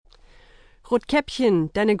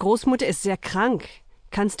Rotkäppchen, deine Großmutter ist sehr krank.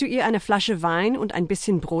 Kannst du ihr eine Flasche Wein und ein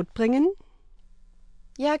bisschen Brot bringen?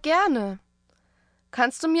 Ja, gerne.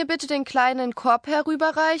 Kannst du mir bitte den kleinen Korb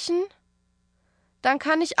herüberreichen? Dann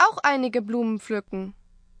kann ich auch einige Blumen pflücken.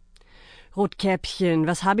 Rotkäppchen,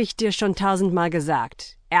 was habe ich dir schon 1000-mal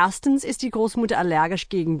gesagt? Erstens ist die Großmutter allergisch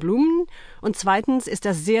gegen Blumen und zweitens ist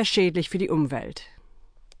das sehr schädlich für die Umwelt.